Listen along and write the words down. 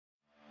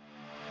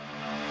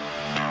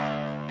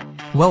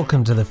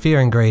Welcome to the Fear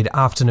and Greed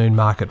Afternoon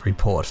Market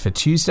Report for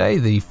Tuesday,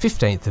 the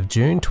 15th of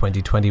June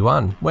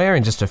 2021, where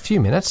in just a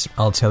few minutes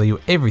I'll tell you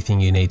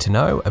everything you need to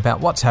know about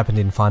what's happened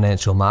in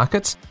financial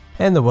markets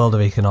and the world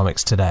of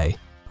economics today.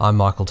 I'm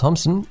Michael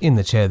Thompson, in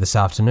the chair this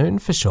afternoon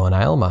for Sean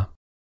Aylmer.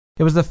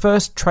 It was the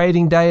first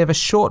trading day of a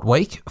short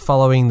week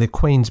following the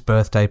Queen's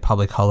birthday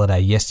public holiday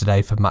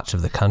yesterday for much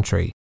of the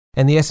country,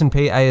 and the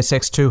S&P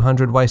ASX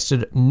 200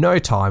 wasted no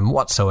time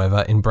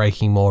whatsoever in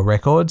breaking more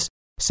records,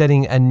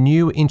 setting a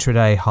new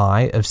intraday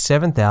high of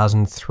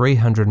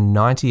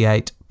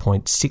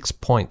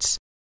 7,398.6 points.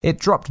 It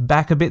dropped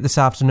back a bit this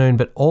afternoon,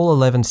 but all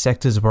 11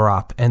 sectors were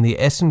up, and the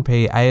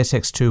S&P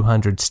ASX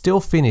 200 still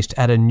finished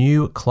at a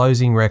new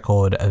closing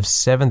record of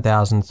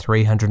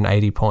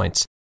 7,380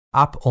 points,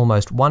 up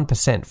almost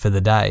 1% for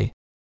the day.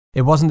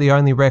 It wasn't the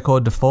only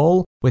record to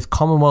fall, with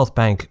Commonwealth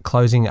Bank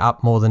closing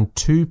up more than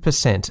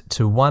 2%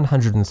 to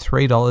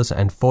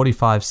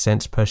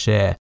 $103.45 per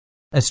share.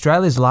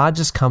 Australia's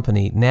largest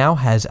company now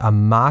has a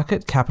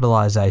market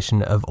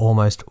capitalisation of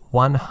almost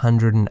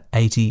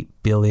 $180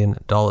 billion.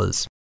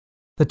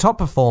 The top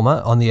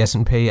performer on the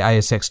S&P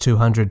ASX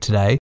 200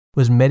 today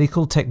was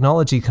medical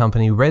technology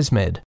company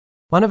ResMed.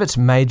 One of its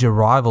major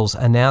rivals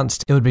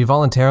announced it would be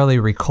voluntarily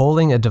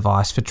recalling a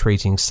device for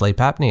treating sleep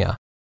apnea.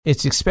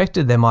 It's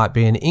expected there might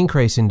be an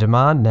increase in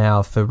demand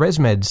now for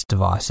ResMed's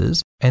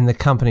devices, and the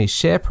company's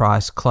share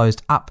price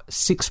closed up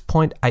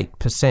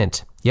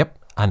 6.8%.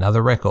 Yep,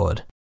 another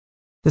record.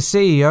 The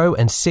CEO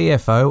and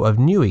CFO of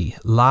Nui,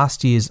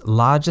 last year's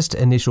largest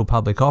initial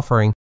public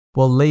offering,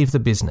 will leave the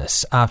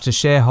business after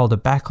shareholder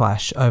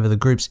backlash over the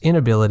group's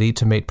inability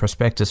to meet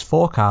prospectus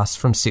forecasts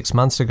from 6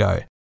 months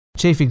ago.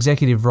 Chief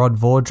Executive Rod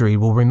Vaudrey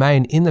will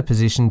remain in the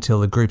position till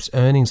the group's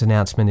earnings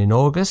announcement in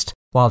August,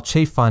 while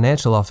Chief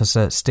Financial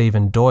Officer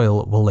Stephen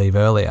Doyle will leave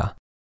earlier.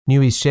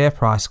 Nui's share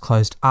price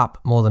closed up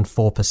more than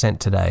 4%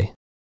 today.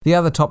 The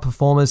other top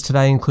performers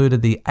today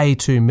included the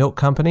A2 Milk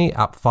Company,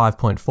 up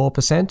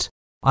 5.4%,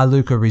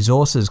 Iluka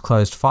Resources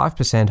closed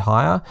 5%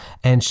 higher,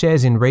 and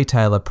shares in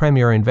retailer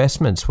Premier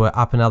Investments were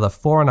up another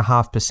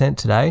 4.5%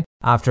 today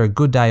after a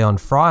good day on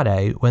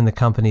Friday when the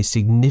company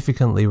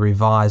significantly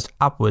revised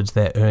upwards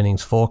their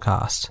earnings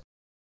forecast.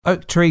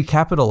 Oaktree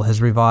Capital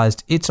has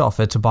revised its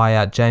offer to buy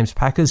out James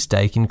Packer's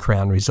stake in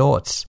Crown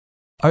Resorts.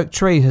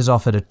 Oaktree has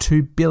offered a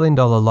 $2 billion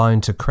loan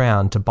to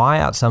Crown to buy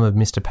out some of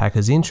Mr.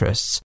 Packer's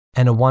interests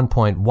and a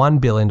 $1.1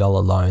 billion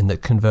loan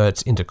that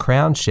converts into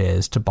Crown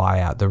shares to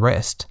buy out the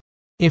rest.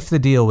 If the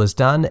deal was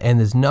done, and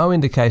there's no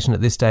indication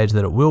at this stage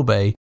that it will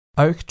be,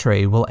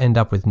 Oaktree will end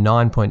up with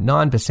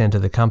 9.9%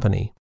 of the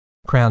company.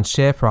 Crown's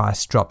share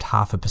price dropped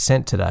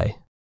 0.5% today.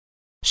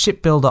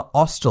 Shipbuilder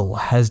Austal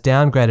has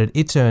downgraded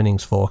its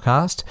earnings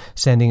forecast,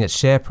 sending its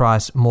share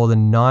price more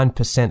than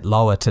 9%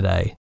 lower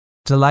today.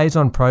 Delays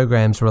on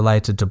programs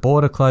related to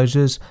border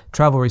closures,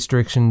 travel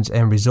restrictions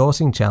and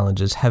resourcing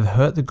challenges have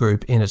hurt the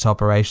group in its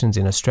operations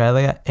in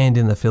Australia and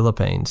in the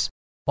Philippines.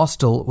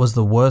 Austal was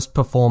the worst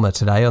performer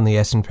today on the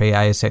S&P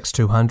ASX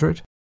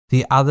 200.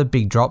 The other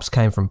big drops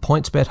came from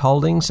PointsBet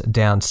Holdings,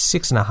 down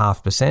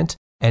 6.5%,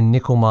 and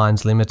Nickel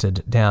Mines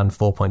Limited, down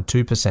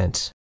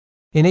 4.2%.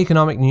 In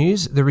economic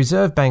news, the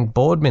Reserve Bank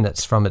board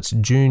minutes from its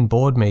June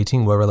board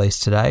meeting were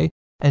released today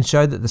and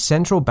showed that the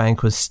central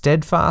bank was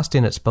steadfast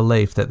in its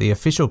belief that the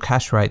official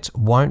cash rates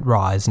won't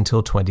rise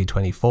until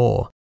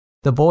 2024.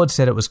 The board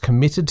said it was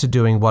committed to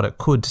doing what it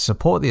could to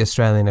support the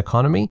Australian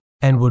economy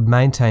and would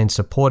maintain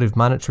supportive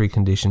monetary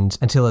conditions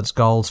until its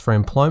goals for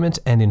employment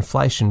and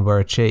inflation were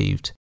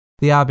achieved.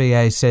 The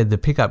RBA said the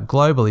pickup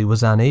globally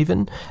was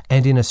uneven,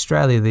 and in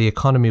Australia the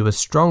economy was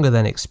stronger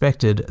than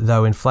expected,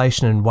 though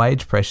inflation and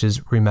wage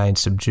pressures remained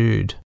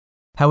subdued.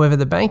 However,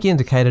 the bank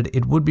indicated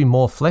it would be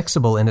more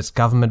flexible in its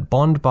government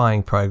bond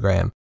buying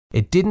program.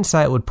 It didn't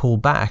say it would pull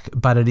back,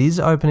 but it is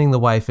opening the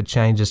way for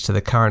changes to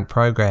the current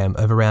program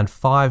of around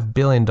 $5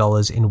 billion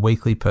in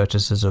weekly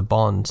purchases of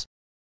bonds.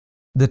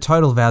 The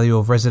total value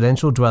of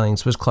residential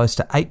dwellings was close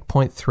to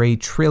 $8.3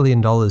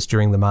 trillion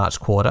during the March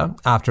quarter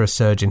after a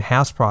surge in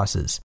house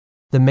prices.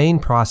 The mean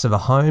price of a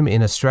home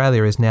in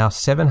Australia is now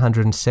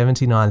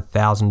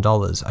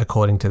 $779,000,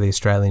 according to the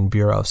Australian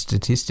Bureau of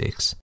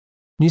Statistics.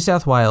 New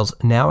South Wales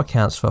now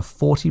accounts for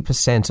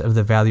 40% of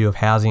the value of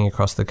housing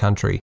across the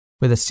country,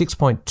 with a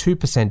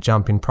 6.2%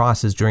 jump in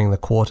prices during the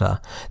quarter.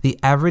 The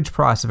average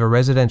price of a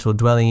residential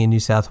dwelling in New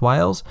South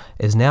Wales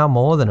is now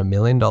more than $1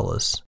 million.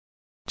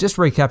 Just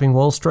recapping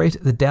Wall Street,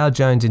 the Dow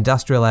Jones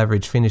Industrial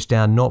Average finished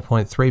down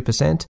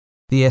 0.3%,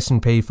 the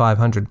S&P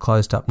 500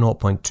 closed up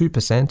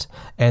 0.2%,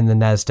 and the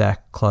Nasdaq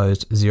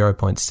closed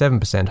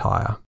 0.7%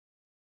 higher.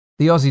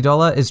 The Aussie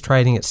dollar is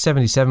trading at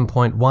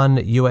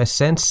 77.1 US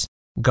cents,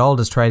 gold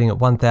is trading at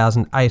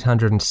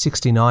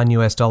 $1,869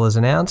 US dollars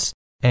an ounce,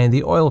 and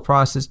the oil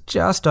price is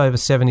just over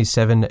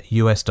 $77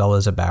 US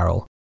dollars a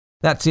barrel.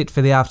 That's it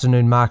for the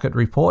afternoon market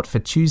report for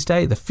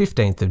Tuesday, the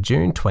 15th of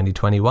June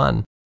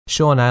 2021.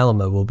 Sean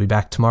Aylmer will be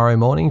back tomorrow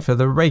morning for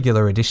the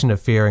regular edition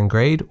of Fear and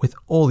Greed with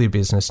all your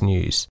business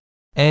news.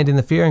 And in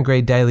the Fear and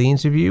Greed daily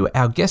interview,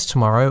 our guest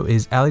tomorrow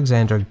is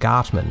Alexandra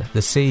Gartman, the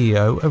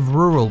CEO of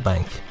Rural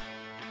Bank.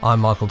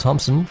 I'm Michael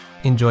Thompson.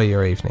 Enjoy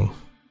your evening.